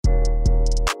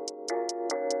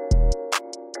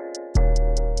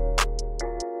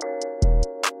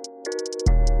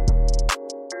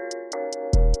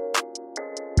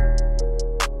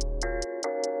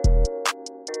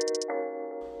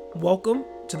Welcome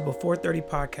to the Before 30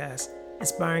 podcast,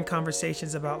 inspiring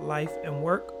conversations about life and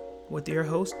work with your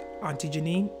host, Auntie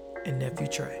Janine and Nephew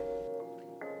Trey.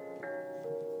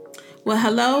 Well,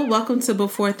 hello. Welcome to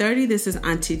Before 30. This is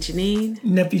Auntie Janine.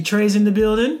 Nephew Trey's in the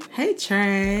building. Hey,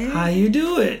 Trey. How you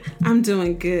doing? I'm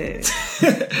doing good.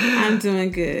 I'm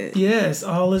doing good. Yes,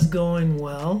 all is going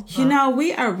well. You know,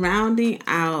 we are rounding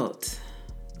out,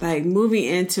 like moving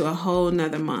into a whole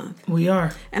nother month. We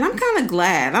are. And I'm kind of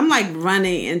glad. I'm like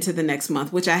running into the next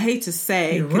month, which I hate to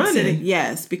say. You're running?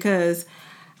 Yes, because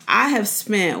I have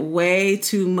spent way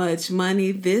too much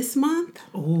money this month.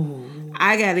 Ooh.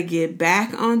 I got to get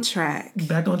back on track.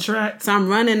 Back on track? So I'm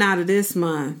running out of this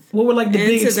month. What were like the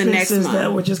big into the next expenses month.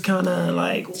 that were just kind of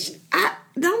like...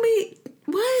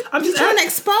 What? I'm You just trying to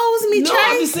expose me, No, Trey?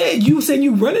 I'm just saying, you said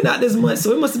you running out this month,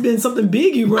 so it must have been something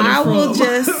big you running I from. will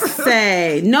just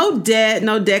say, no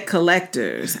debt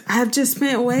collectors. I've just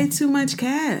spent way too much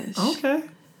cash. Okay.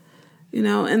 You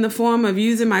know, in the form of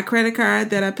using my credit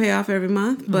card that I pay off every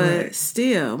month. But Right.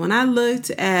 still, when I looked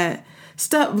at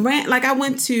stuff, like I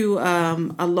went to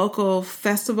a local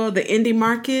festival, the Indie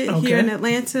Market here in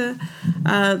Atlanta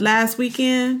last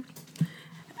weekend.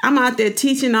 I'm out there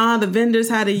teaching all the vendors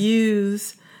how to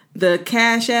use the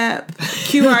Cash App code,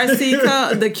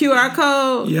 the QR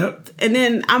code. Yep. And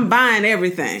then I'm buying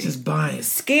everything. Just buying.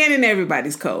 Scanning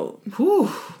everybody's code. Whew.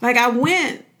 Like I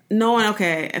went knowing,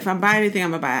 okay, if I buy anything,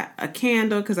 I'm going to buy a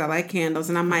candle because I like candles.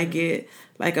 And I might get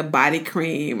like a body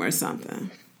cream or something.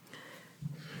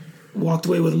 Walked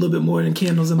away with a little bit more than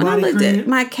candles and body cream. When I looked at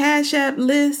my Cash App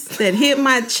list that hit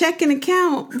my checking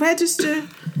account register,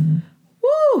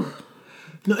 woo.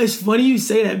 No, it's funny you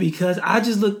say that because I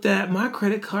just looked at my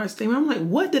credit card statement. I'm like,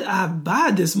 what did I buy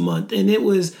this month? And it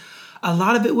was, a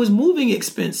lot of it was moving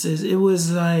expenses. It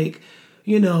was like,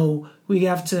 you know, we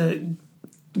have to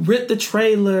rent the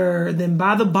trailer, then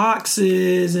buy the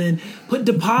boxes and put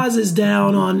deposits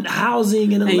down on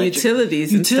housing and electric.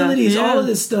 Utilities and stuff, yeah. All of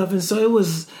this stuff. And so it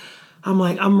was, I'm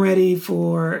like, I'm ready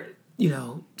for, you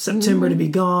know, September to be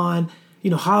gone. You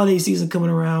know, holiday season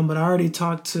coming around, but I already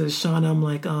talked to Shauna. I'm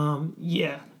like,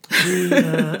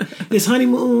 this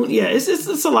honeymoon,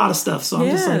 it's a lot of stuff. So I'm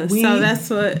just like, so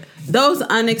that's what those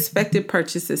unexpected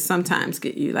purchases sometimes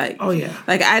get you. Like, oh yeah,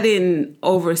 like I didn't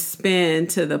overspend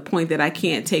to the point that I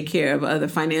can't take care of other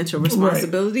financial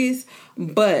responsibilities,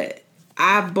 but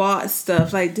I bought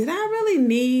stuff. Like, did I really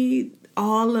need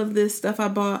all of this stuff I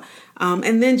bought?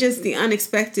 And then just the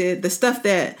unexpected, the stuff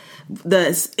that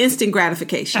the instant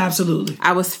gratification. Absolutely.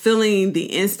 I was feeling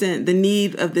the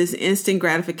need of this instant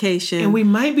gratification. And we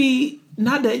might be,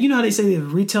 not that, you know how they say they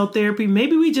have retail therapy?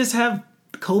 Maybe we just have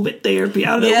COVID therapy.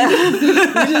 I don't know. Yeah.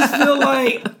 We just feel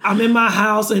like I'm in my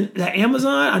house and the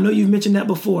Amazon, I know you've mentioned that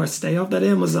before. Stay off that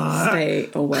Amazon. Stay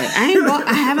away.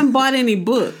 I haven't bought any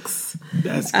books.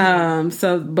 That's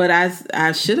good. But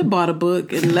I should have bought a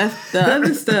book and left the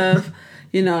other stuff.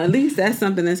 You know, at least that's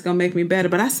something that's going to make me better.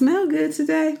 But I smell good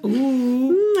today.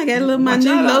 Ooh. I got a little my new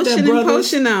lotion and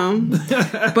potion on.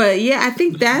 But yeah, I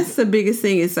think that's the biggest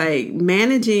thing. It's like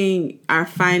managing our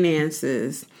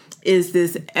finances is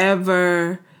it's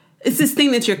this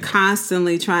thing that you're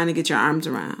constantly trying to get your arms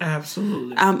around.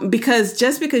 Absolutely. Because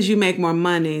just because you make more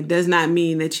money does not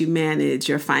mean that you manage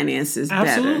your finances better.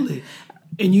 Absolutely.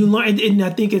 And you learn, and I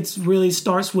think it's really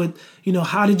starts with, you know,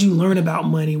 how did you learn about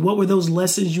money? What were those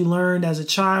lessons you learned as a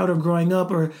child or growing up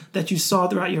or that you saw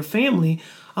throughout your family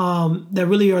that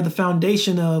really are the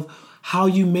foundation of how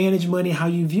you manage money, how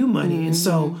you view money? Mm-hmm. And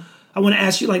so I want to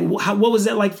ask you, like, what was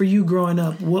that like for you growing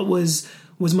up? What was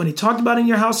money talked about in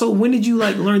your household? When did you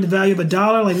like learn the value of a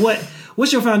dollar? Like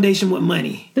what's your foundation with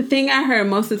money? The thing I heard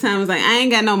most of the time was like, I ain't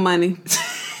got no money.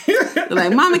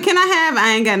 Like, Mama, can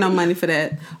I ain't got no money for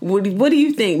that. What do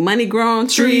you think? Money grow on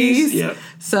trees? Yep.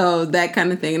 So that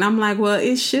kind of thing. And I'm like, well,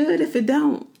 it should if it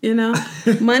don't, you know.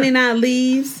 Money not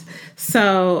leaves.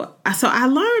 So I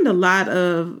learned a lot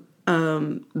of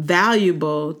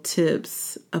valuable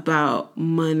tips about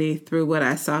money through what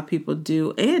I saw people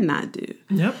do and not do.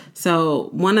 Yep. So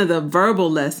one of the verbal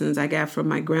lessons I got from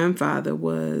my grandfather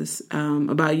was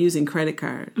about using credit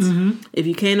cards. Mm-hmm. If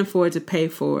you can't afford to pay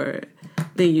for it,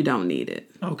 then you don't need it.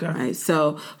 Okay. Right.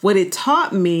 So what it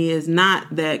taught me is not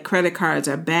that credit cards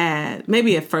are bad.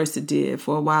 Maybe at first it did.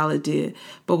 For a while it did.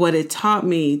 But what it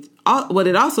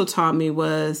also taught me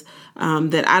was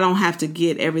that I don't have to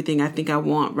get everything I think I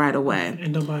want right away.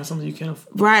 And don't buy something you can't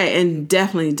afford. Right. And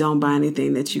definitely don't buy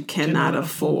anything that you cannot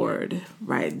afford.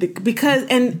 Right. Because,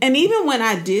 and even when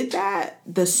I did that,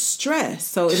 the stress,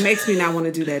 so it makes me not want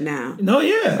to do that now. No,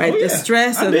 yeah. Right. The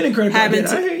stress of having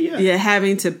to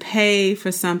having pay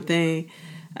for something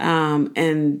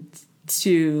and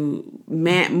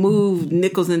move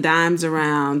nickels and dimes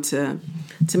around to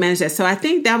manage that. So I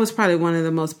think that was probably one of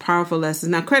the most powerful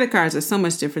lessons. Now, credit cards are so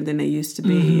much different than they used to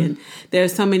be, and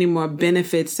there's so many more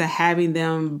benefits to having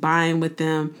them, buying with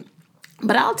them.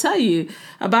 But I'll tell you,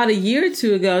 about a year or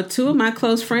two ago, two of my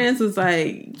close friends was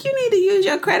like, you need to use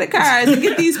your credit cards to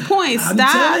get these points.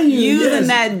 Stop using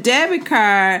that debit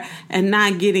card and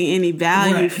not getting any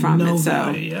value from it.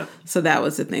 So that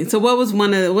was the thing. So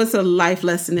what's a life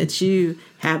lesson that you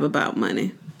have about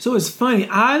money? So it's funny.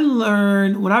 I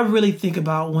learned, when I really think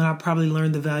about when I probably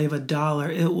learned the value of $1,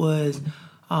 it was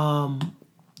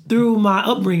through my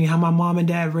upbringing, how my mom and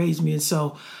dad raised me. And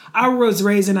so I was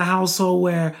raised in a household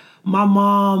where my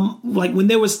mom, like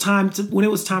when it was time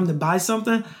to buy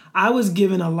something, I was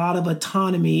given a lot of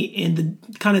autonomy in the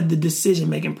kind of the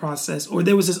decision-making process, or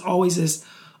there was always this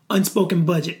unspoken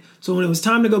budget. So when it was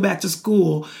time to go back to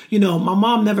school, my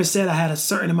mom never said I had a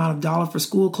certain amount of dollar for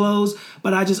school clothes,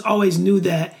 but I just always knew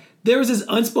that there was this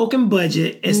unspoken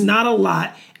budget. It's not a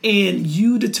lot. And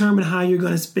you determine how you're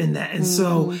going to spend that. And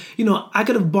so, I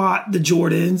could have bought the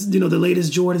Jordans, the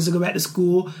latest Jordans to go back to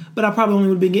school, but I probably only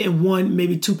would have been getting one,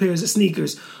 maybe two pairs of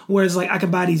sneakers. Whereas like I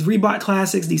could buy these Reebok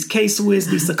Classics, these K-Swiss,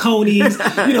 these Sauconys,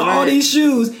 all these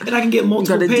shoes, and I can get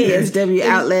multiple pairs. DSW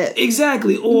outlet.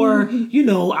 Exactly. Or,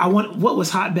 I want what was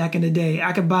hot back in the day.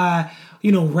 I could buy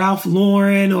Ralph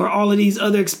Lauren or all of these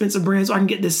other expensive brands. So I can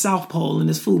get this South Pole and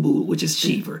this FUBU, which is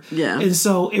cheaper. Yeah. And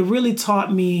so it really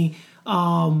taught me,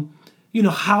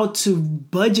 how to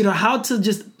budget or how to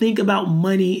just think about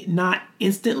money, not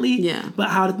instantly, but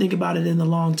how to think about it in the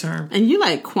long term. And you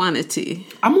like quantity.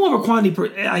 I'm more of a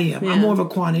quantity I am. Yeah. I'm more of a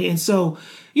quantity. And so,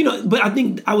 but I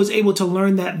think I was able to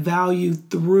learn that value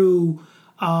through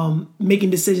making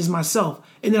decisions myself.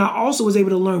 And then I also was able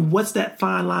to learn what's that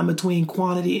fine line between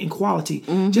quantity and quality.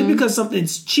 Just because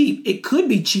something's cheap, it could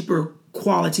be cheaper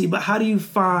quality, but how do you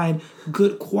find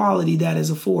good quality that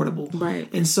is affordable? Right.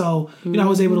 And so, I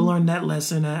was able to learn that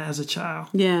lesson as a child.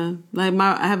 Yeah. Like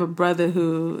I have a brother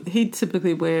who he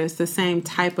typically wears the same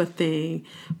type of thing,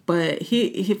 but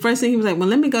he first thing he was like, well,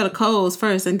 let me go to Kohl's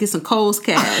first and get some Kohl's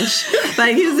cash.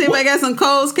 Like he was like, I got some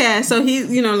Kohl's cash. So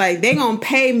he, like they gonna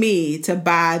pay me to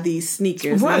buy these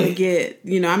sneakers. Right.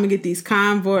 I'm gonna get these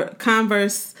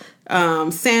Converse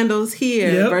sandals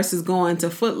here versus going to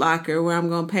Foot Locker where I'm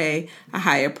going to pay a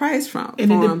higher price for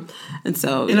them.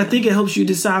 And I think it helps you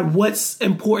decide what's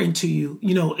important to you.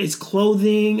 Is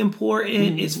clothing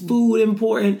important? Is food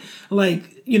important?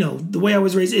 Like, the way I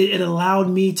was raised, it allowed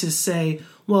me to say,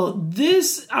 well,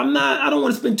 I don't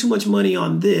want to spend too much money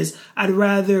on this. I'd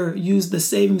rather use the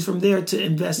savings from there to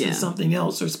invest in something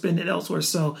else or spend it elsewhere.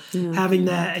 So having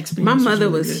that experience. My mother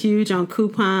was huge on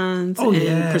coupons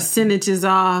and percentages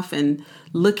off and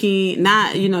looking,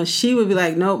 she would be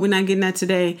like, nope, we're not getting that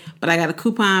today, but I got a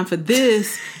coupon for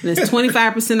this and it's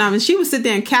 25% off. And she would sit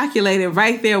there and calculate it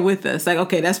right there with us. Like,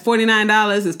 okay, that's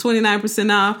 $49. It's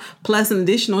 29% off plus an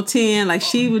additional 10. Like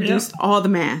she would do all the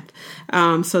math.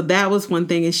 So that was one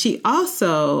thing. And she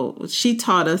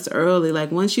taught us early,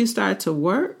 like once you start to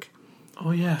work,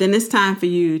 then it's time for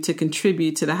you to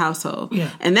contribute to the household.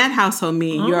 Yeah. And that household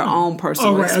means your own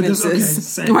personal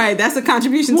expenses. Right. That's a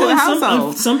contribution to the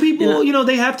household. Some people,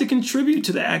 they have to contribute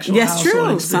to the actual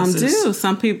household expenses. Some do.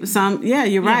 Some people,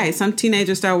 you're right. Some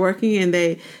teenagers start working and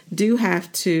they do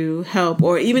have to help.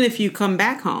 Or even if you come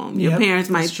back home, your parents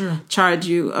might charge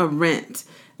you a rent.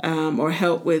 Or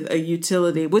help with a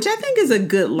utility, which I think is a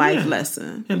good life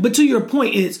lesson. But to your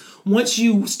point, it's once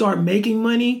you start making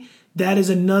money, that is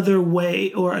another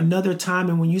way or another time.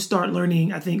 And when you start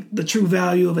learning, I think, the true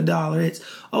value of $1, it's,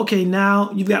 okay,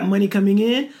 now you've got money coming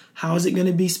in. How is it going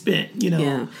to be spent?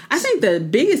 Yeah. I think the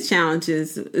biggest challenge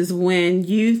is when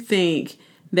you think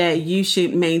that you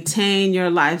should maintain your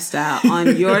lifestyle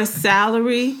on your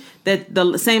salary, that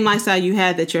the same lifestyle you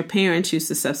had that your parents used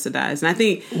to subsidize. And I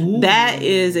think that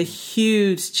is a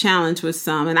huge challenge with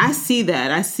some. And I see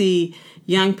that. I see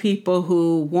young people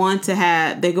who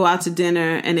they go out to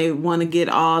dinner and they want to get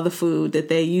all the food that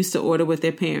they used to order with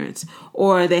their parents,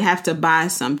 or they have to buy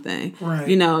something, right.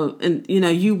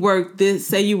 You work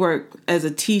you work as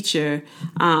a teacher,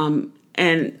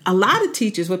 and a lot of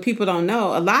teachers, what people don't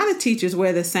know, a lot of teachers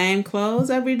wear the same clothes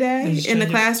every day in the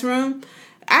classroom.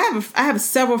 I have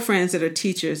several friends that are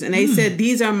teachers, and they said,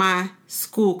 these are my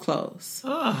school clothes.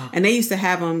 Oh. And they used to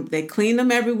have them, they cleaned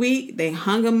them every week, they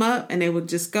hung them up, and they would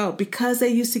just go because they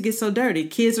used to get so dirty.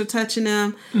 Kids were touching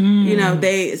them,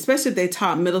 especially if they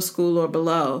taught middle school or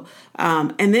below.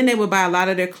 And then they would buy a lot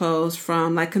of their clothes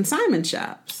from like consignment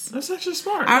shops. That's actually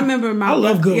smart. I remember I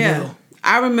love Goodwill.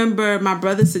 I remember my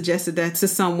brother suggested that to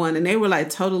someone, and they were like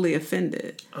totally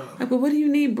offended. Like, but what do you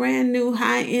need brand new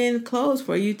high end clothes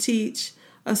for? You teach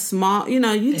a small,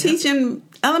 you teaching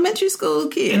elementary school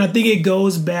kids. And I think it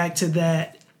goes back to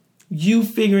that, you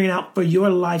figuring out for your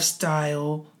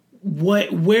lifestyle,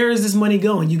 where is this money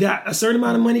going? You got a certain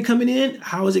amount of money coming in.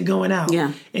 How is it going out?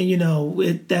 Yeah. And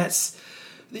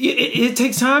it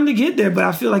takes time to get there, but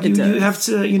I feel like you have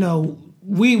to,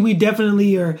 we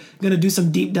definitely are going to do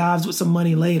some deep dives with some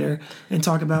money later and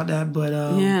talk about that.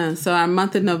 But so our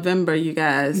month of November, you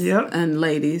guys and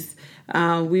ladies,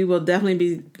 we will definitely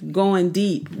be going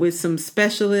deep with some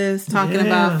specialists talking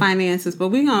about finances. But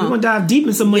we're going to dive deep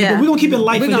in some money, but we're going to keep it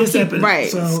light for this episode. Right.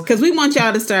 Because we want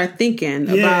y'all to start thinking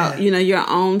about, your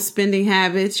own spending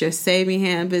habits, your saving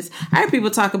habits. I heard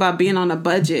people talk about being on a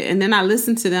budget, and then I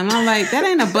listen to them. And I'm like, that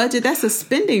ain't a budget. That's a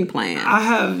spending plan.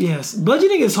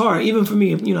 Budgeting is hard, even for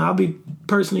me. I'll be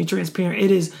personally transparent.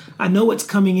 It is. I know what's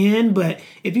coming in, but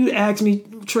if you ask me,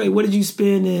 Trey, what did you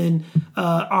spend in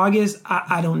August?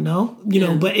 I don't know.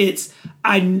 But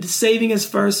I'm saving us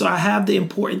first, so I have the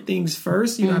important things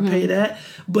first. I pay that.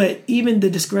 But even the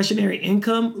discretionary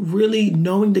income, really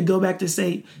knowing to go back to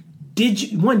say, do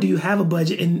you have a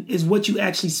budget, and is what you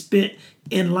actually spent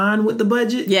in line with the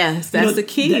budget? Yes, that's the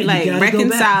key. Like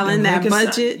reconciling that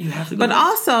budget. You have to go back.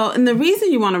 Also, and the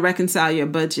reason you want to reconcile your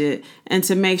budget and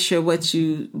to make sure what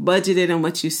you budgeted and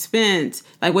what you spent,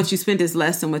 like what you spent is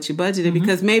less than what you budgeted,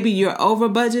 because maybe you're over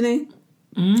budgeting.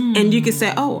 And you could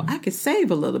say, I could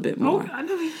save a little bit more. I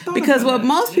never thought because what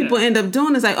most people end up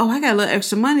doing is like, I got a little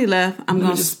extra money left. I'm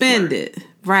going to spend it.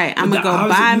 Right. I'm going to go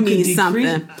buy me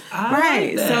something.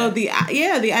 Right. So the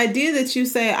idea that you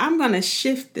say, I'm going to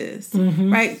shift this.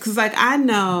 Right. Because I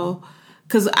know,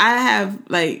 because I have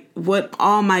what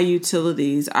all my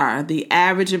utilities are, the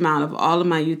average amount of all of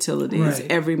my utilities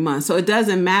every month. So it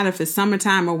doesn't matter if it's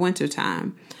summertime or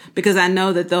wintertime. Because I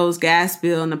know that those gas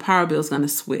bill and the power bill is going to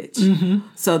switch.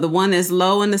 So the one that's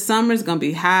low in the summer is going to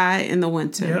be high in the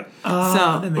winter. Yep.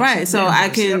 So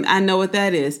I know what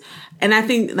that is. And I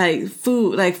think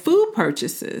food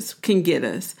purchases can get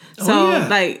us.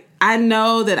 I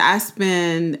know that I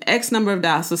spend X number of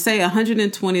dollars. So say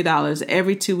 $120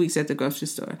 every 2 weeks at the grocery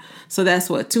store. So that's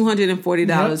what,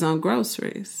 $240 on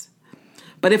groceries.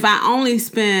 But if I only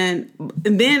spend,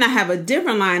 and then I have a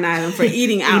different line item for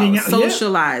eating out,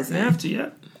 socializing. You have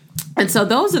to, And so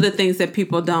those are the things that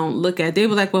people don't look at. They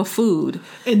were like, well, food.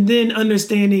 And then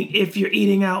understanding if you're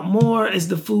eating out more, is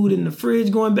the food in the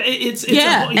fridge going back?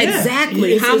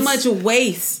 Exactly. How much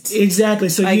waste? Exactly.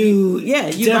 So you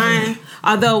buying.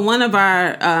 Although one of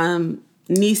our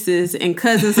nieces and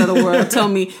cousins of the world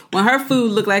told me when her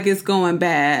food looked like it's going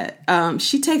bad,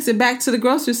 she takes it back to the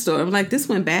grocery store. I'm like, this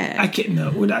went bad. I can't.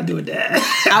 No, we're not doing that.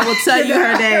 I will tell you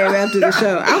her name after the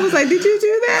show. I was like, did you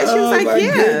do that? She was like,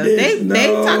 yeah. They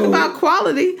talk about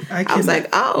quality. I was like,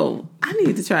 I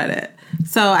need to try that.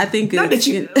 So I think moving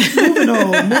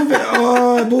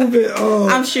on.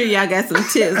 I'm sure y'all got some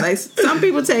tips. Like some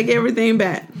people take everything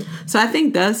back. So I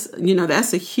think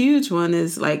that's a huge one,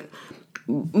 is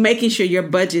making sure your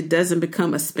budget doesn't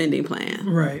become a spending plan.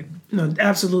 Right. No,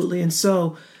 absolutely. And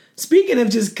so speaking of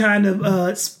just kind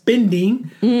of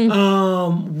spending,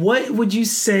 what would you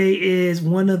say is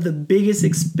one of the biggest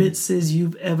expenses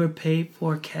you've ever paid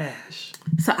for cash?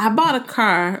 So I bought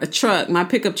a truck, my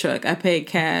pickup truck. I paid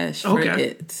cash for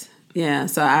it. Yeah.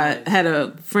 So I had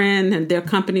a friend and their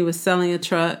company was selling a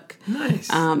truck. Nice.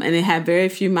 And it had very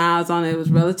few miles on it. It was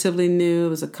relatively new. It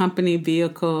was a company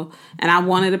vehicle. And I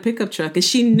wanted a pickup truck. And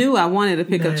she knew I wanted a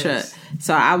pickup truck.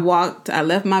 So I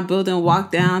left my building,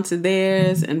 walked down to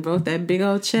theirs, and wrote that big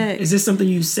old check. Is this something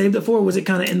you saved up for, or was it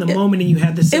kind of in the moment and you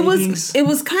had the savings? It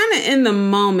was kind of in the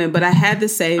moment, but I had the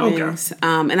savings. Okay.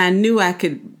 And I knew I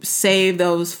could save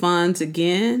those funds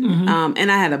again.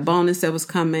 And I had a bonus that was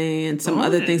coming and some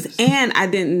other things. And I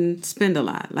didn't spend a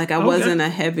lot. I wasn't a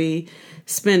heavy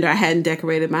spender. I hadn't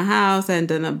decorated my house. I hadn't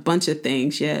done a bunch of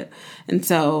things yet. And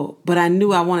so, but I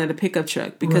knew I wanted a pickup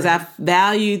truck because I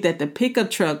valued that the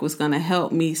pickup truck was going to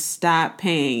help me stop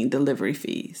paying delivery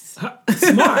fees.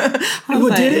 Smart. I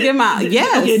was I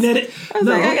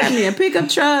got me a pickup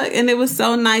truck, and it was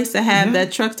so nice to have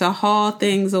that truck to haul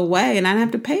things away, and I didn't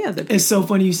have to pay other people. It's so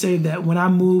funny you say that. When I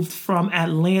moved from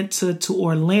Atlanta to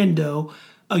Orlando,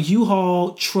 a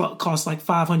U-Haul truck cost like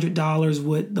 $500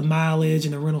 with the mileage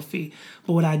and the rental fee.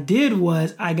 But what I did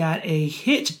was I got a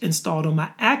hitch installed on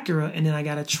my Acura, and then I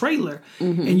got a trailer.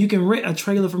 And you can rent a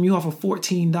trailer from U-Haul for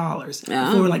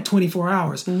 $14 for like 24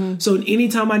 hours. So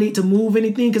anytime I need to move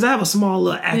anything, because I have a small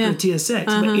little Acura TSX,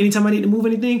 but anytime I need to move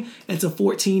anything, it's a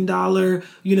 $14,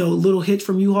 little hitch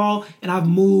from U-Haul. And I've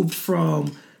moved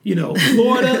from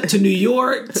Florida to New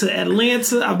York to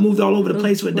Atlanta. I've moved all over the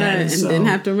place with that. Right, and didn't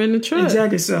have to rent a truck.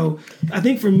 Exactly. So I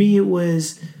think for me, it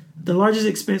was the largest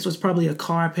expense was probably a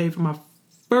car. I paid for my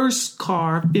first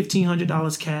car,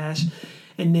 $1,500 cash.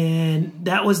 And then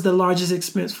that was the largest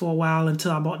expense for a while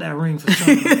until I bought that ring for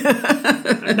Sean.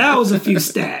 That was a few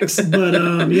stacks, but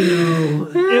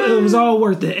it was all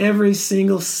worth it. Every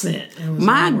single cent.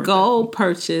 My goal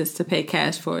purchase to pay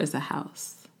cash for is a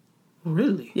house.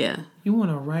 Really? Yeah. You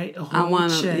want to write a whole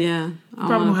check? Yeah. You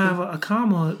probably gonna have a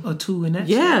comma or two in that.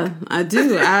 Yeah, check. I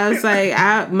do. I was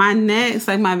like, my next,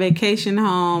 like my vacation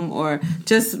home or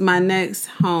just my next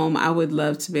home, I would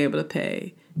love to be able to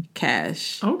pay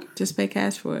cash. Okay. Just pay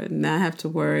cash for it and not have to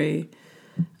worry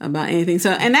about anything.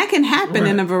 So, and that can happen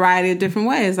in a variety of different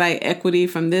ways, like equity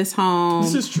from this home.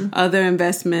 This is true. Other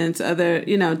investments,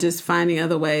 just finding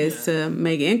other ways to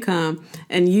make income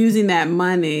and using that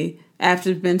money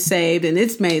after it's been saved and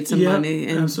it's made some money.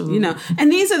 And, absolutely.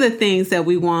 And these are the things that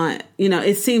we want.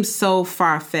 It seems so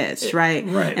far-fetched, right?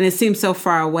 Right. And it seems so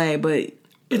far away, but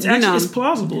it's actually it's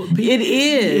plausible. It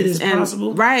is. It is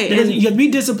possible. Right. And you have to be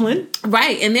disciplined.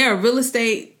 Right. And there are real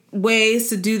estate ways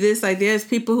to do this. Like there's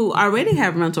people who already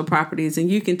have rental properties and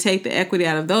you can take the equity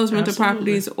out of those rental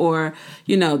properties or,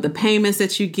 the payments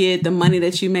that you get, the money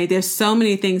that you make. There's so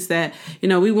many things that,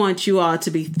 we want you all to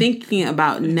be thinking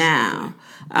about now.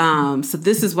 So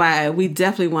this is why we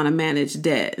definitely want to manage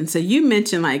debt. And so you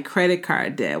mentioned like credit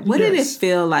card debt. What did it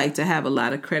feel like to have a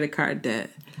lot of credit card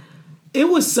debt? It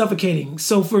was suffocating.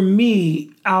 So for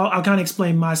me, I'll kind of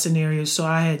explain my scenario. So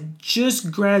I had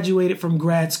just graduated from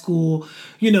grad school.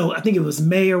 I think it was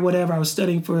May or whatever. I was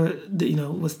studying for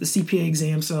was the CPA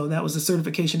exam. So that was the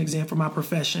certification exam for my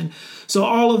profession. So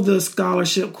all of the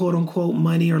scholarship, quote unquote,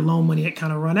 money or loan money had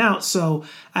kind of run out. So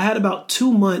I had about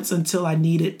 2 months until I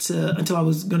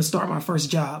was going to start my first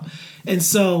job. And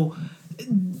so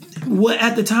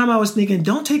at the time I was thinking,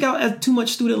 don't take out too much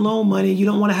student loan money. You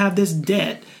don't want to have this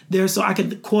debt there, so I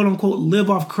could quote unquote live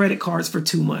off credit cards for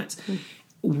 2 months.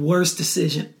 Worst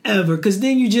decision ever, because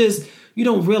then you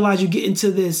don't realize you get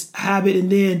into this habit, and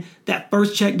then that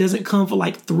first check doesn't come for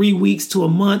like 3 weeks to a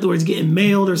month, or it's getting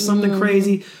mailed or something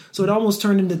crazy. So it almost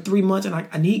turned into 3 months, and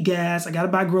I need gas. I got to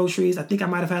buy groceries. I think I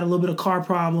might have had a little bit of car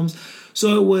problems.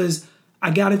 So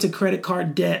I got into credit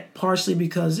card debt partially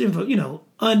because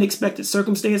unexpected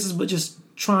circumstances, but just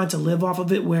trying to live off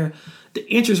of it, where the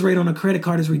interest rate on a credit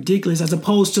card is ridiculous as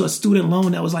opposed to a student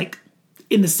loan that was like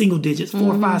in the single digits,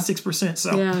 4, 5, 6%.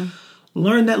 So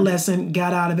learned that lesson,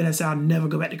 got out of it, and said I'll never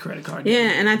go back to credit card debt.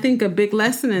 Yeah, and I think a big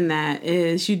lesson in that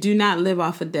is you do not live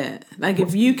off of debt. Like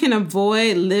if you can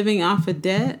avoid living off of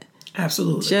debt,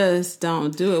 absolutely, just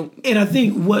don't do it. And I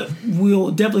think what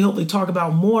we'll definitely hopefully talk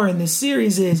about more in this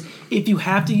series is if you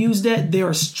have to use debt, there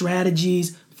are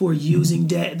strategies for using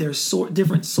debt. There's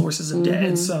different sources of debt.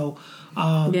 And so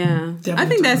I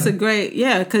think that's a great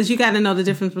because you got to know the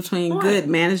difference between good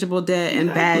manageable debt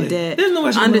and bad debt. There's no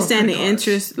understand the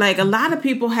interest. Like a lot of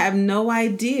people have no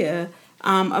idea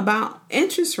about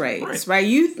interest rates, right?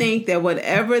 You think that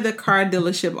whatever the car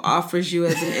dealership offers you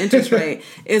as an interest rate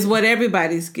is what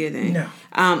everybody's getting. No.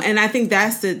 And I think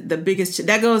that's the biggest.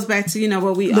 That goes back to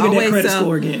what we look always at that credit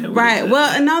score again. Right.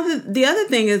 Well, the other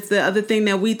thing is the other thing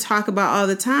that we talk about all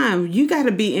the time. You got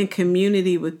to be in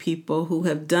community with people who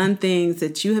have done things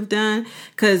that you have done,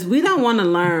 because we don't want to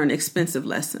learn expensive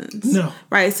lessons. No.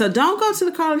 Right. So don't go to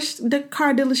the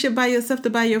car dealership by yourself to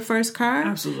buy your first car.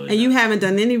 Absolutely. And you haven't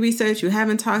done any research. You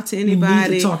haven't talked to anybody. You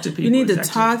need to talk to people. You need to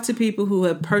talk to people who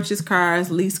have purchased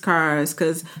cars, leased cars,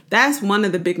 because that's one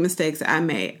of the big mistakes I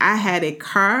made. I had a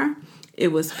car. It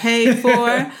was paid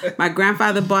for. My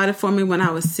grandfather bought it for me when I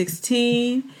was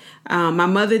 16. My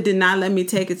mother did not let me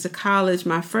take it to college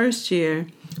my first year.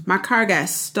 My car got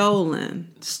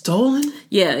stolen. Stolen?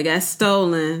 Yeah, it got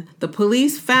stolen. The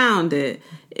police found it.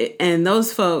 And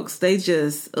those folks, they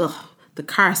just, the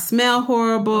car smelled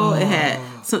horrible. It had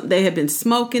they had been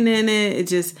smoking in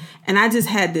it. And I just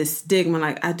had this stigma,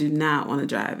 like I do not want to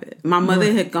drive it. My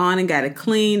mother had gone and got it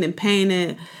cleaned and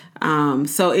painted.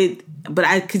 But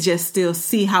I could just still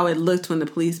see how it looked when the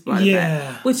police brought it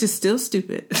back, which is still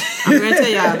stupid. I'm going to tell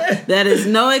y'all, that is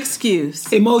no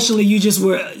excuse. Emotionally, you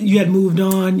had moved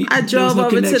on. I drove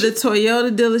over to the Toyota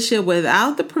dealership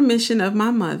without the permission of my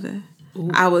mother.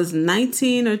 Ooh. I was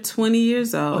 19 or 20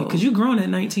 years old. Because you grown at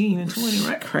 19 and 20,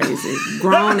 right? Crazy.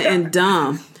 Grown and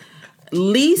dumb.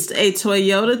 Leased a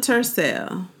Toyota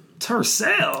Tercel.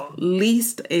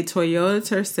 Leased a Toyota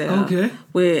Tercel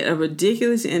with a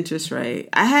ridiculous interest rate.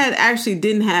 I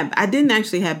didn't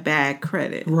actually have bad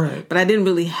credit, right? But I didn't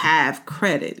really have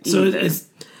credit. So either. it's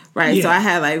Right. Yeah. So I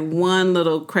had like one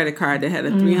little credit card that had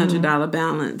a $300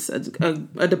 balance,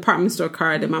 a department store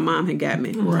card that my mom had got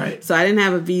me. Right. So I didn't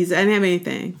have a Visa. I didn't have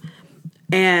anything.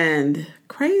 And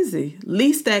crazy.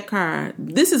 Leased that car.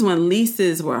 This is when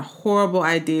leases were horrible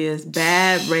ideas,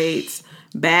 bad rates,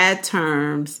 bad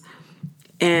terms.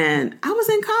 And I was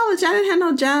in college. I didn't have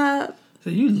no job. So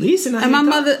you leasing? And my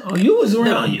mother. Oh, you was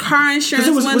around. Car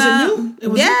insurance went up. Was it new? It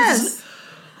was yes. New?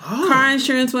 Oh. Car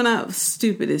insurance went up.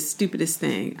 Stupidest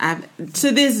thing.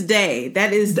 To this day,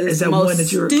 that is the most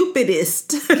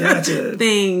stupidest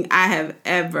thing I have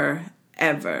ever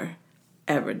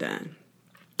done.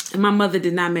 And my mother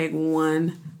did not make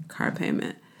one car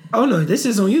payment. Oh no, this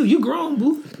is on you. You grown,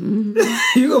 boo.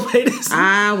 Mm-hmm. You gonna pay this?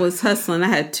 I was hustling. I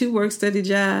had 2 work-study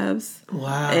jobs.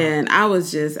 Wow. And I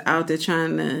was just out there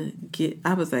trying to get.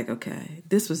 I was like, okay,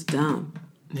 this was dumb.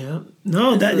 Yeah.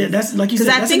 No, that's like you said.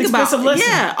 That's an expensive lesson.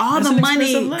 Yeah, all the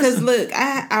money. Because look,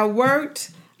 I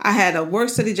worked. I had a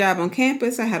work-study job on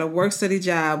campus. I had a work-study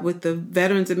job with the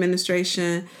Veterans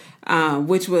Administration,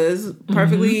 which was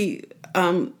perfectly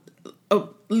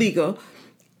legal.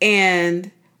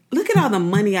 And look at all the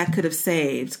money I could have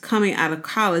saved coming out of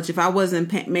college if I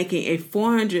wasn't making a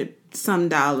 $400-some.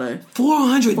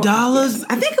 $400?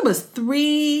 I think it was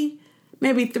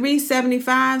maybe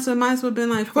 $375. So it might as well have been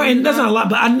like $400. Right, and that's not a lot,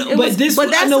 but I know. But that's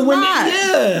a lot.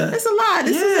 Yeah, it's a lot.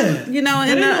 This is, in the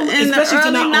especially early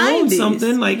to not 90s. own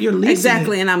something like you're leasing.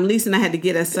 Exactly, and I'm leasing. I had to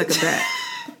get that sucker back.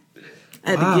 I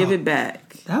had to give it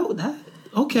back. That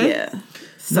okay. Yeah.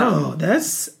 So, no,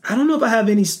 I don't know if I have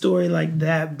any story like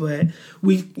that, but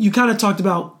you kind of talked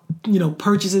about,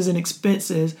 purchases and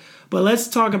expenses, but let's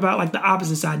talk about like the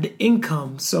opposite side, the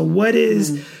income. So what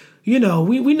is, we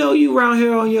know you around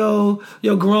here on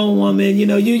your grown woman,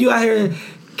 you out here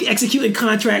executing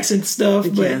contracts and stuff,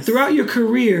 but throughout your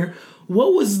career,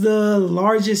 what was the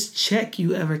largest check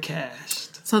you ever cashed?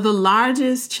 So the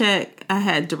largest check I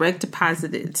had direct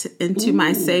deposited into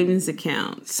my savings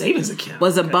account. Savings account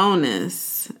was a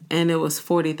bonus, and it was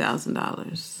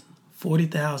 $40,000.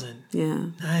 $40,000. Yeah.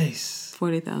 Nice.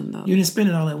 $40,000. You didn't spend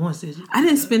it all at once, did you? I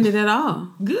didn't spend it at all.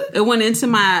 Good. It went into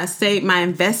my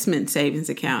investment savings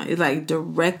account. It like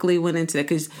directly went into that.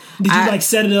 Did you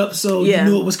set it up so you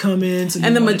knew it was coming? So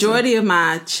and the majority of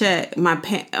my check,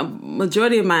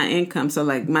 majority of my income, so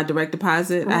like my direct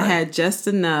deposit, right. I had just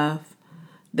enough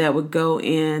that would go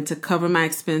in to cover my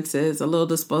expenses, a little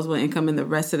disposable income, and the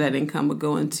rest of that income would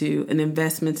go into an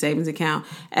investment savings account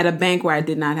at a bank where I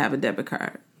did not have a debit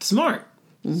card. Smart.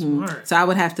 Mm-hmm. Smart. So I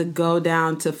would have to go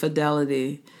down to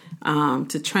Fidelity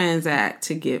to transact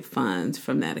to get funds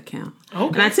from that account. Okay.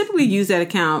 And I typically use that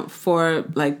account for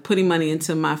like putting money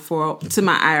into my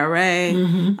IRA,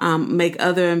 make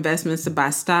other investments to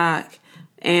buy stock,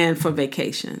 and for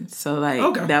vacation. So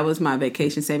that was my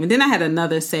vacation saving. Then I had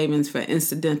another savings for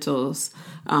incidentals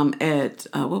at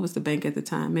what was the bank at the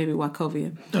time? Maybe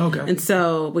Wachovia. Okay. And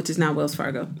so, which is now Wells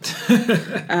Fargo.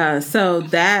 So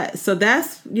that's so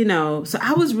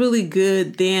I was really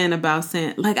good then about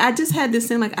saying I just had this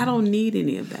thing I don't need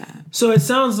any of that. So it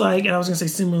sounds like, and I was gonna say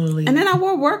similarly. And then I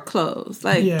wore work clothes.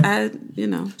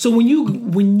 So when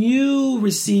you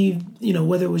received,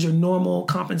 whether it was your normal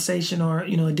compensation or,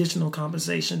 additional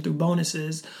compensation through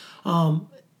bonuses,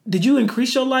 did you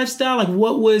increase your lifestyle?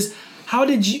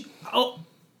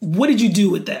 What did you do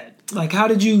with that? How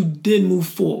did you then move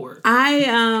forward?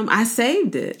 I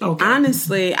saved it. Okay.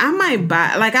 Honestly, I might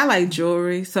buy, I like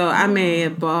jewelry. So I may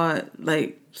have bought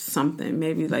something,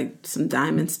 maybe some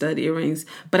diamond stud earrings,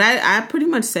 but I pretty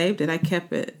much saved it. I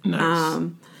kept it.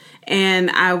 Nice.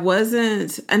 And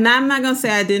I'm not going to say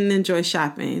I didn't enjoy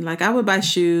shopping. I would buy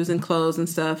shoes and clothes and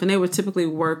stuff, and they were typically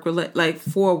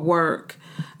for work.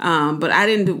 But I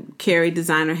didn't carry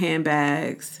designer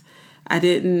handbags. I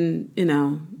didn't,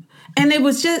 and it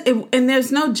was just, and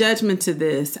there's no judgment to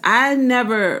this. I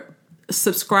never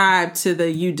subscribed to the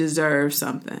you deserve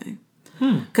something.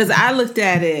 Because I looked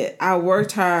at it, I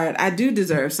worked hard, I do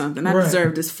deserve something. I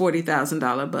deserve this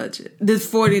 $40,000 budget, this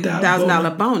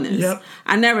 $40,000 bonus. Yep.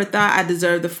 I never thought I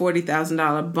deserved the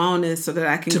 $40,000 bonus so that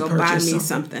I can go buy me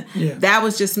something. Yeah. That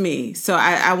was just me. So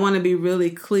I want to be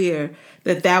really clear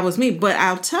that was me. But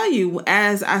I'll tell you,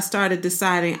 as I started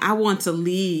deciding I want to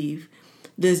leave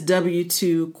this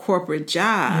W-2 corporate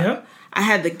job, I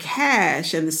had the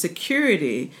cash and the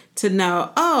security to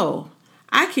know,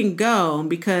 I can go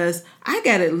because I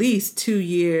got at least 2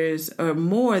 years or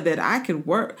more that I could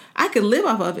work. I could live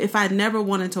off of if I never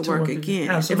wanted to work again.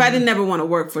 Absolutely. If I didn't never want to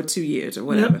work for 2 years or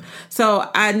whatever. Yep. So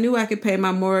I knew I could pay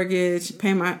my mortgage,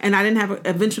 and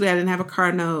eventually I didn't have a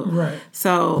car note. Right.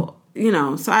 So,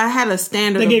 so I had a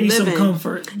standard of living. They gave you some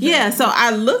comfort. Yeah. So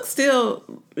I look still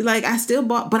like I still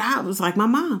bought, but I was like my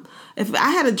mom. If I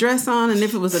had a dress on and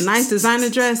if it was a nice designer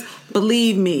dress,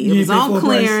 believe me, it was on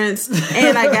clearance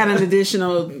and I got an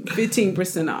additional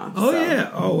 15% off. Oh, yeah.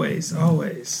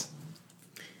 Always.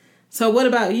 So what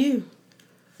about you?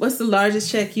 What's the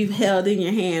largest check you've held in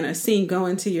your hand or seen go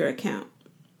into your account?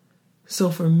 So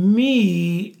for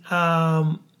me,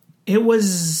 it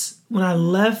was when I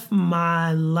left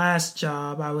my last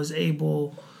job, I was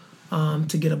able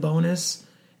to get a bonus.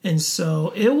 And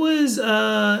so it was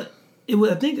I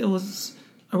think it was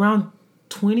around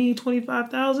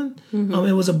 25,000. Mm-hmm.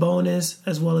 It was a bonus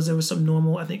as well as there was some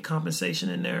normal, I think, compensation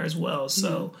in there as well.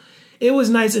 So it was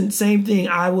nice. And same thing,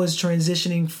 I was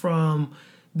transitioning from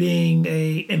being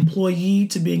a employee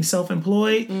to being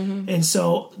self-employed. Mm-hmm. And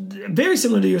so very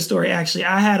similar to your story, actually,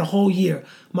 I had a whole year.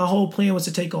 My whole plan was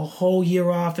to take a whole year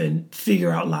off and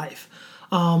figure out life.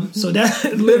 So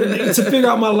that literally to figure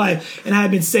out my life, and I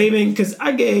had been saving because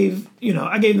I gave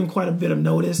them quite a bit of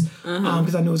notice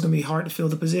because I knew it was going to be hard to fill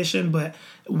the position. But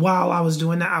while I was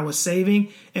doing that, I was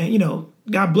saving, and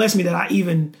God bless me that I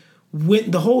even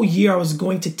went the whole year I was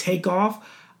going to take off.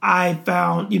 I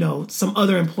found, some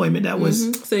other employment that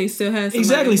was... So you still had some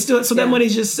exactly, money. So that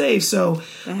money's just saved. So,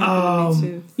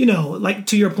 like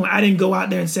to your point, I didn't go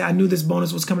out there and say I knew this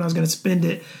bonus was coming, I was going to spend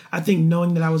it. I think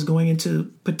knowing that I was going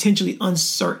into potentially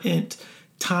uncertain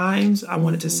times, I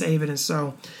wanted to save it. And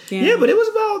so, but it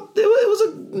was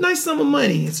a nice sum of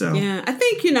money. So, yeah, I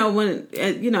think, when,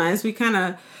 as we kind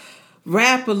of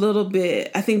wrap a little bit,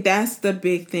 I think that's the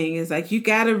big thing is like you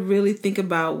got to really think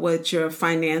about what your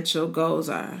financial goals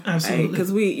are. Absolutely.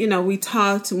 Because we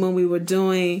talked when we were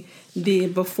doing the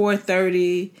Before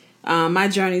 30, my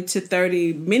Journey to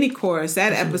 30 mini course,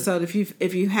 that episode,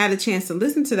 if you had a chance to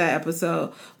listen to that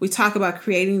episode, we talk about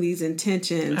creating these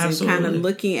intentions and kind of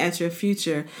looking at your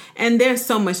future. And there's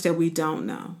so much that we don't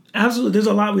know. Absolutely. There's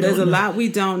a lot we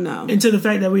don't know. And to the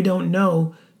fact that we don't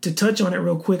know, to touch on it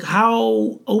real quick,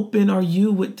 how open are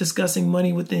you with discussing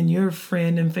money within your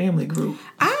friend and family group?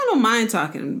 I don't mind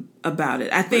talking about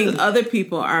it. I think other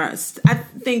people are. I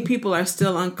think people are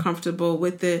still uncomfortable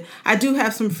with it. I do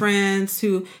have some friends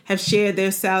who have shared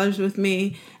their salaries with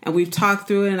me, and we've talked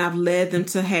through it, and I've led them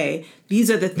to, hey, these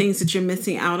are the things that you're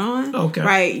missing out on. Okay.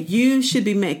 Right? You should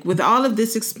be with all of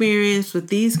this experience, with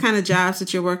these kind of jobs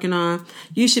that you're working on,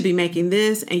 you should be making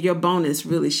this, and your bonus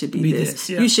really should be this.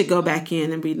 Yeah. You should go back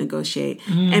in and renegotiate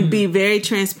and be very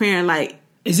transparent. Like,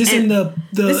 is this in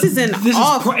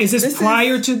is this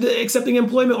prior to the accepting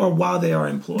employment or while they are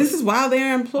employed? This is while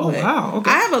they're employed. Oh, wow. Okay.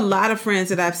 I have a lot of friends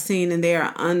that I've seen and they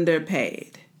are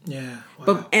underpaid. Yeah.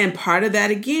 Wow. And part of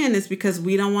that again is because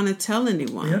we don't want to tell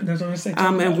anyone. Yeah, that's what I'm saying.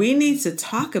 And we need to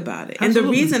talk about it. Absolutely. And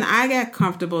the reason I got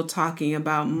comfortable talking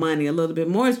about money a little bit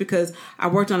more is because I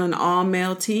worked on an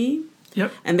all-male team.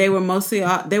 Yep. And they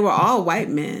were all white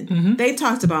men. Mm-hmm. They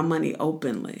talked about money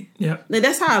openly. Yep. Like,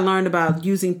 that's how I learned about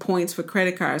using points for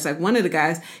credit cards. Like one of the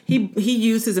guys, he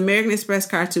used his American Express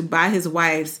card to buy his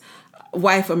wife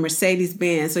a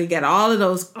Mercedes-Benz. So he got all of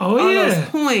those those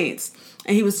points.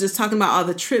 And he was just talking about all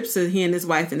the trips that he and his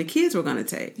wife and the kids were going to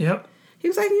take. Yep. He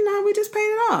was like, we just paid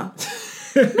it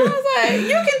off. And I was like, you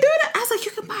can do that? I was like,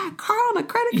 you can buy a car on a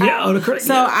credit card? Yeah, on a credit card.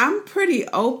 So I'm pretty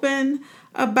open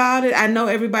about it. I know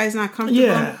everybody's not comfortable.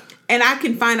 Yeah. And I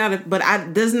can find out, but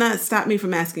it does not stop me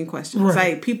from asking questions.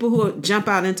 Right. Like people who jump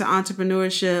out into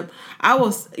entrepreneurship, I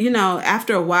will,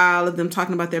 after a while of them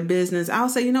talking about their business, I'll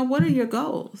say, what are your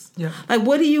goals? Yeah. Like,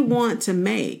 what do you want to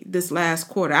make this last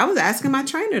quarter? I was asking my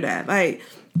trainer that, like,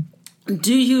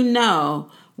 do you know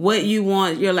what you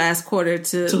want your last quarter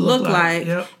to look like?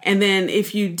 Yep. And then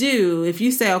if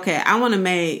you say, okay, I want to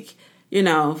make,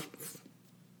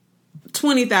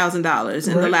 $20,000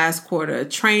 in the last quarter,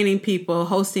 training people,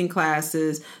 hosting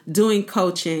classes, doing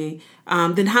coaching.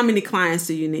 Then how many clients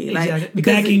do you need? Exactly. Like,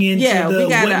 because backing into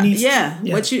what needs.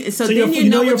 What you. So then you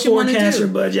know your what you want to do. Forecast your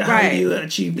budget. How do you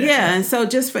achieve that? Yeah, and so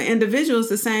just for individuals,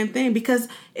 the same thing. Because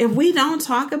if we don't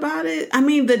talk about it,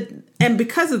 and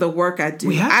because of the work I do,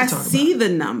 I see the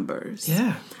numbers.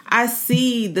 Yeah. I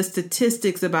see the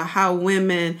statistics about how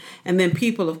women and then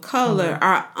people of color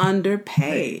are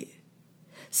underpaid.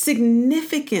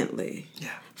 Significantly,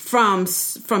 from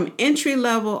entry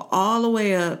level all the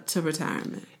way up to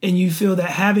retirement. And you feel that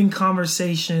having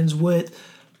conversations with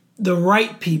the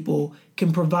right people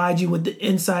can provide you with the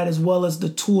insight as well as the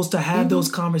tools to have those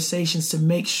conversations to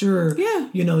make sure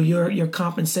your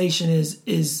compensation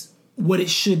is what it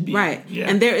should be. Right. Yeah.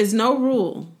 And there is no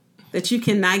rule that you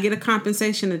cannot get a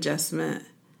compensation adjustment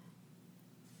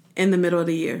in the middle of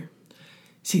the year.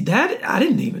 See, that I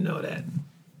didn't even know that.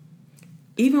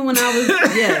 Even when I was,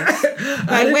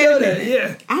 like, wait a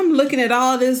minute. I'm looking at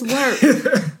all this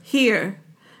work here.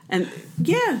 And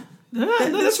yeah,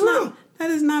 that's real. That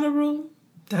is not a rule.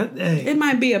 Hey. It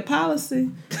might be a policy.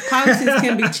 Policies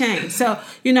can be changed. So,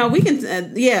 we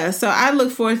can, so I look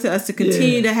forward to us to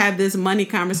continue to have this money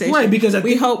conversation. Right, because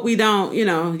we hope we don't,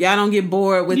 y'all don't get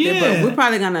bored with it, but we're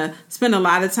probably going to spend a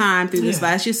lot of time through this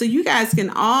last year. So you guys can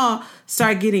all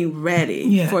start getting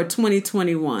ready for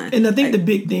 2021. And I think the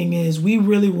big thing is we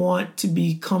really want to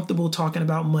be comfortable talking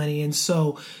about money. And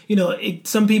so,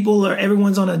 some people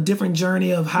everyone's on a different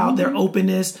journey of how their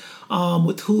openness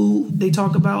with who they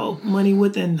talk about money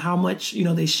with and how much,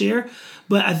 they share.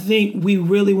 But I think we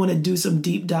really want to do some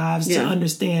deep dives to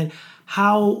understand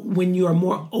how, when you are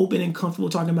more open and comfortable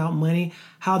talking about money,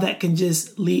 how that can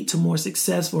just lead to more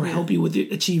success or help you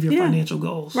achieve your financial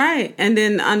goals. Right. And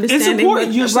then understanding. And support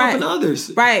yourself and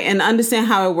others. Right. And understand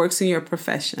how it works in your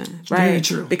profession. Right. Very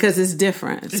true. Because it's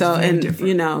different. It's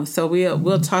different. So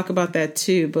we'll talk about that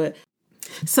too. But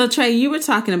so Trey, you were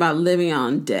talking about living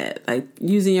on debt, like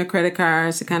using your credit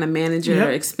cards to kind of manage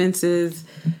your expenses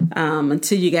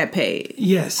until you get paid.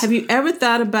 Yes. Have you ever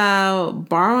thought about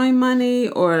borrowing money,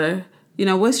 or,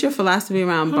 what's your philosophy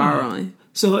around borrowing?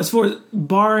 So as far as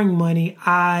borrowing money,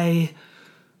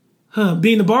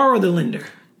 being the borrower or the lender?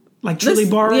 Like truly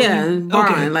borrowing? Yeah,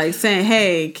 borrowing. Okay. Like saying,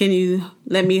 hey, can you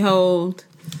let me hold?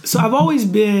 So I've always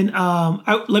been,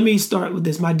 let me start with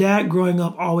this. My dad growing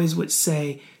up always would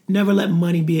say, never let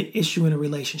money be an issue in a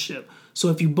relationship. So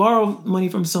if you borrow money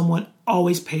from someone,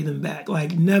 always pay them back.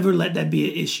 Like never let that be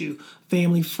an issue.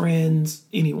 Family, friends,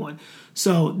 anyone.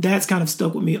 So that's kind of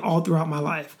stuck with me all throughout my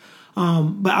life.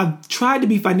 But I've tried to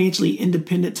be financially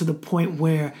independent to the point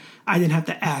where I didn't have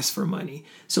to ask for money.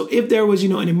 So if there was,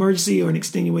 an emergency or an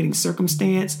extenuating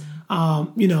circumstance,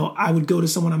 I would go to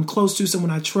someone I'm close to,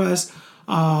 someone I trust,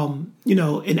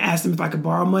 and ask them if I could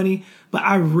borrow money. But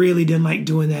I really didn't like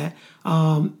doing that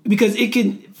because it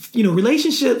can,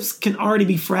 relationships can already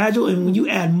be fragile. And when you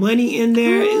add money in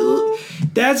there,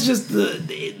 that's to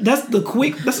me,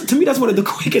 that's one of the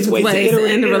quickest ways to enter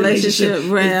in the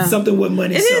relationship. Right. Something with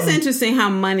money. It is interesting how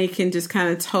money can just kind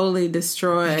of totally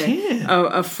destroy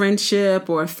a friendship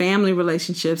or a family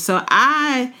relationship. So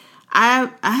I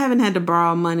haven't had to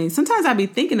borrow money. Sometimes I be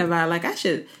thinking about like I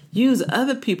should use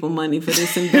other people's money for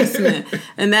this investment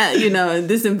and that,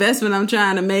 this investment I'm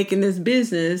trying to make in this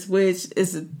business, which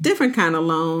is a different kind of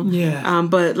loan. Yeah.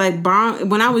 But like borrowing,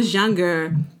 when I was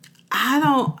younger, I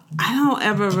don't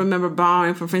ever remember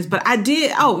borrowing from friends, but I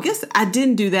did. Oh, I guess I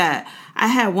didn't do that. I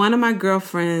had one of my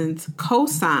girlfriends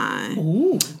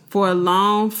co-sign for a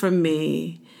loan for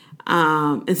me.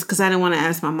 It's because I didn't want to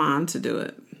ask my mom to do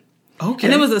it. Okay.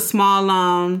 And it was a small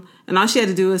loan, and all she had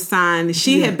to do was sign.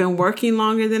 She had been working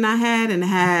longer than I had and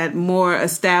had more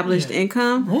established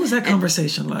income. What was that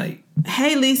conversation like?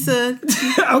 Hey, Lisa,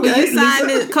 will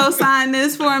you co-sign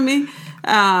this for me?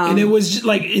 And it was just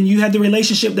like, and you had the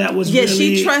relationship that was really...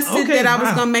 she trusted that I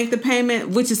was going to make the payment,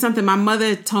 which is something my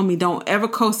mother told me, don't ever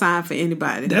co-sign for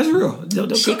anybody. That's real.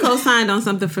 She co-signed on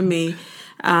something for me.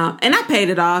 And I paid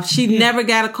it off. She never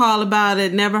got a call about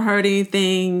it, never heard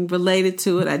anything related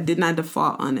to it. I did not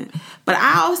default on it. But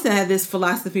I also had this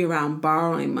philosophy around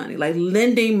borrowing money, like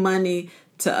lending money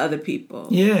to other people.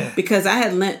 Yeah. Because I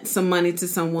had lent some money to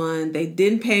someone. They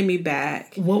didn't pay me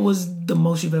back. What was the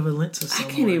most you've ever lent to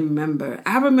someone? I can't even remember.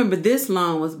 I remember this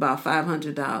loan was about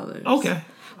 $500. Okay.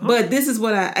 But this is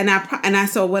what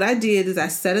so what I did is I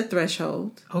set a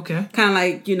threshold. Okay. Kind of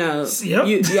like, you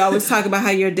always talk about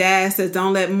how your dad says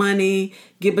don't let money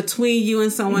get between you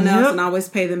and someone else and always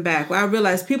pay them back. Well, I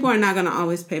realized people are not going to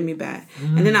always pay me back.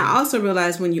 And then I also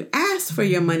realized when you ask for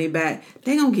your money back,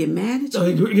 they're going to get mad at you. Oh,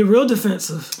 you get real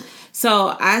defensive.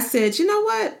 So I said, you know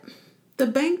what? The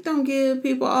bank don't give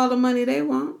people all the money they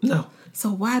want. No.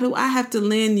 So why do I have to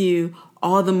lend you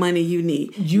all the money you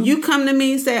need? You come to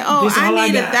me and say, "Oh, I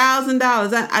need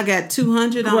 $1,000. I got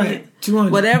 $200 on it. $200.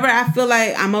 Whatever. I feel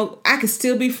like I can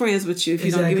still be friends with you if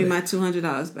you don't give me my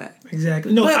 $200 back."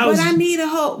 Exactly. No, but I need a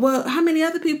whole. Well, how many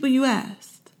other people you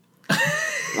asked?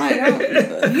 Like, I'm putting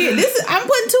 $200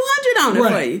 on it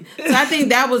for you. So I think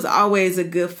that was always a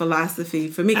good philosophy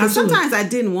for me because sometimes I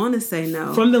didn't want to say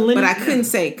no, but I couldn't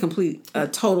say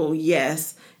total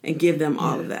yes. And give them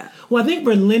all of that. Well, I think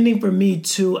for lending for me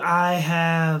too, I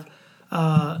have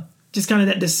just kind of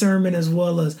that discernment as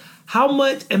well as how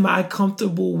much am I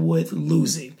comfortable with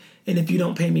losing, and if you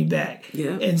don't pay me back.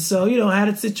 Yeah. And so I had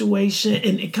a situation,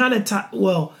 and it kind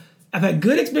of I've had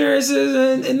good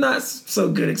experiences and not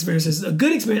so good experiences. A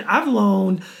good experience, I've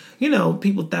loaned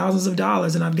people thousands of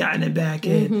dollars, and I've gotten it back.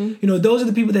 And those are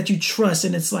the people that you trust,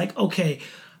 and it's like, okay,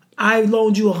 I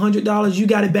loaned you $100. You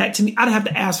got it back to me. I didn't have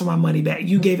to ask for my money back.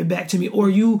 You gave it back to me, or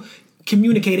you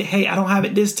communicated, hey, I don't have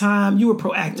it this time. You were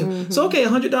proactive. Mm-hmm. So, okay,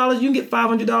 $100, you can get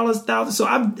 $500, $1,000. So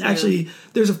I've actually,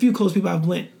 there's a few close people I've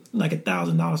lent like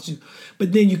 $1,000 to.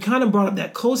 But then you kind of brought up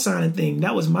that co-signing thing.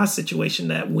 That was my situation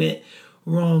that went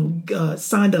wrong.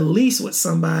 Signed a lease with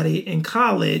somebody in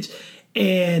college,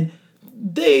 and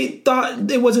they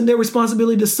thought it wasn't their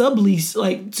responsibility to sublease.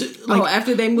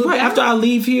 After they moved, right out? After I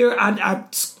leave here, I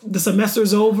the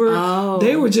semester's over. Oh.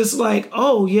 They were just like,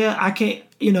 oh yeah, I can't.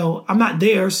 I'm not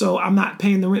there, so I'm not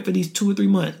paying the rent for these 2 or 3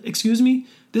 months. Excuse me.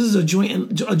 This is a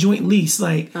joint lease,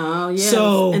 like. Oh yeah,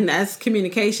 so and that's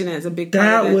communication as a big part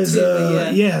of that was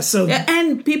too, yeah. So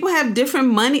and people have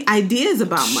different ideas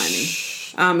about money,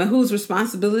 and whose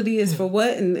responsibility is for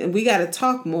what, and we got to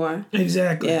talk more.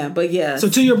 Exactly. Yeah, but yeah. So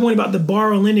to your point about the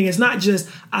borrow lending, it's not just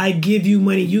I give you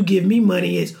money, you give me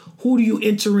money. It's who do you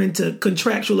enter into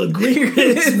contractual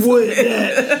agreements with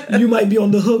that you might be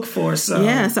on the hook for? So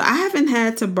yeah, so I haven't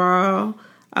had to borrow.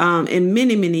 In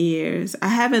many, many years, I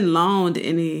haven't loaned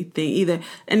anything either.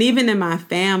 And even in my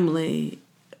family,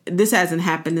 this hasn't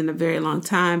happened in a very long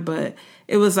time, but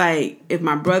it was like, if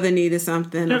my brother needed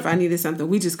something, if I needed something,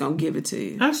 we just gonna give it to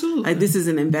you. Absolutely. Like, this is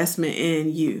an investment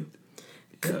in you.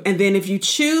 Yep. And then if you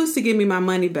choose to give me my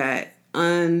money back,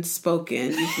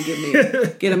 unspoken, you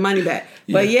can get a money back.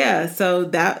 Yeah. But yeah, so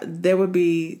that there would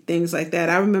be things like that.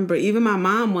 I remember even my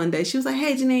mom one day, she was like,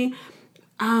 hey, Janine,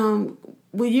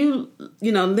 will you,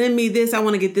 lend me this? I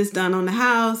want to get this done on the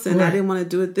house, and I didn't want to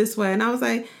do it this way. And I was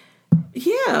like,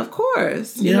 yeah, of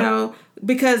course,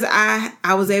 because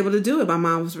I was able to do it. My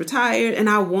mom was retired, and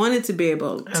I wanted to be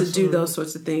able to do those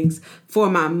sorts of things for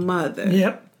my mother.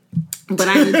 Yep. But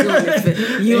I ain't doing it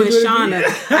for you and Shauna.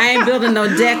 I ain't building no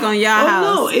deck on your house.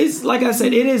 No, it's like I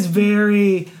said, it is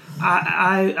very,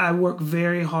 I work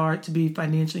very hard to be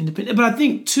financially independent. But I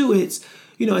think too, it's,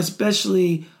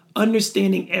 especially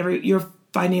understanding your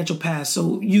financial past.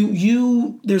 So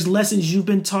there's lessons you've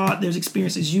been taught, there's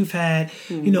experiences you've had.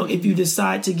 Mm-hmm. If you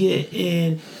decide to get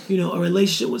in, a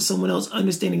relationship with someone else,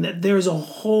 understanding that there's a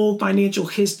whole financial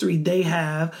history they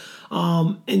have.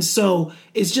 And so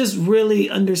it's just really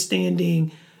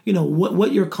understanding,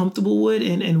 what you're comfortable with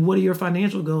and what are your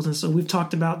financial goals. And so we've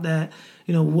talked about that,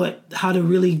 how to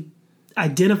really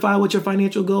identify what your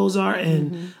financial goals are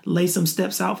and lay some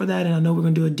steps out for that. And I know we're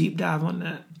going to do a deep dive on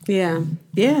that. Yeah,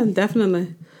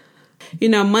 definitely.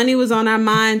 Money was on our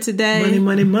mind today.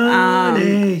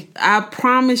 Money. I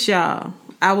promise y'all,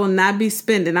 I will not be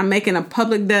spending. I'm making a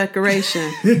public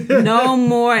declaration. No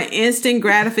more instant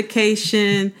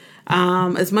gratification.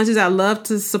 As much as I love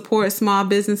to support small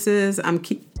businesses, I'm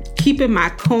keeping my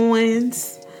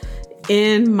coins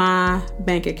in my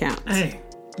bank account. Hey.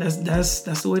 That's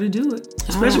the way to do it,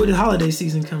 especially with the holiday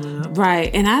season coming up. Right,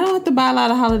 and I don't have to buy a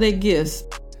lot of holiday gifts.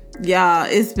 Y'all,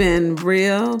 it's been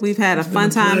real. We've had a fun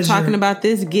time talking about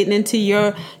this, getting into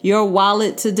your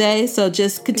wallet today. So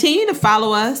just continue to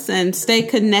follow us and stay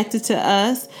connected to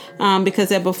us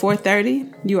because at Before 30,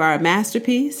 you are a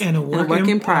masterpiece and a work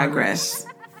in progress.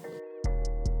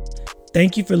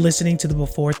 Thank you for listening to the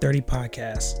Before 30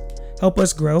 podcast. Help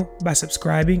us grow by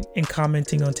subscribing and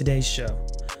commenting on today's show.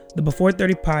 The Before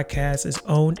 30 podcast is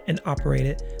owned and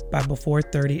operated by Before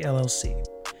 30 LLC.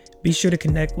 Be sure to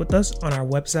connect with us on our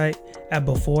website at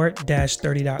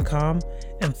before-30.com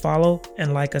and follow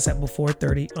and like us at Before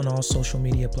 30 on all social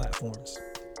media platforms.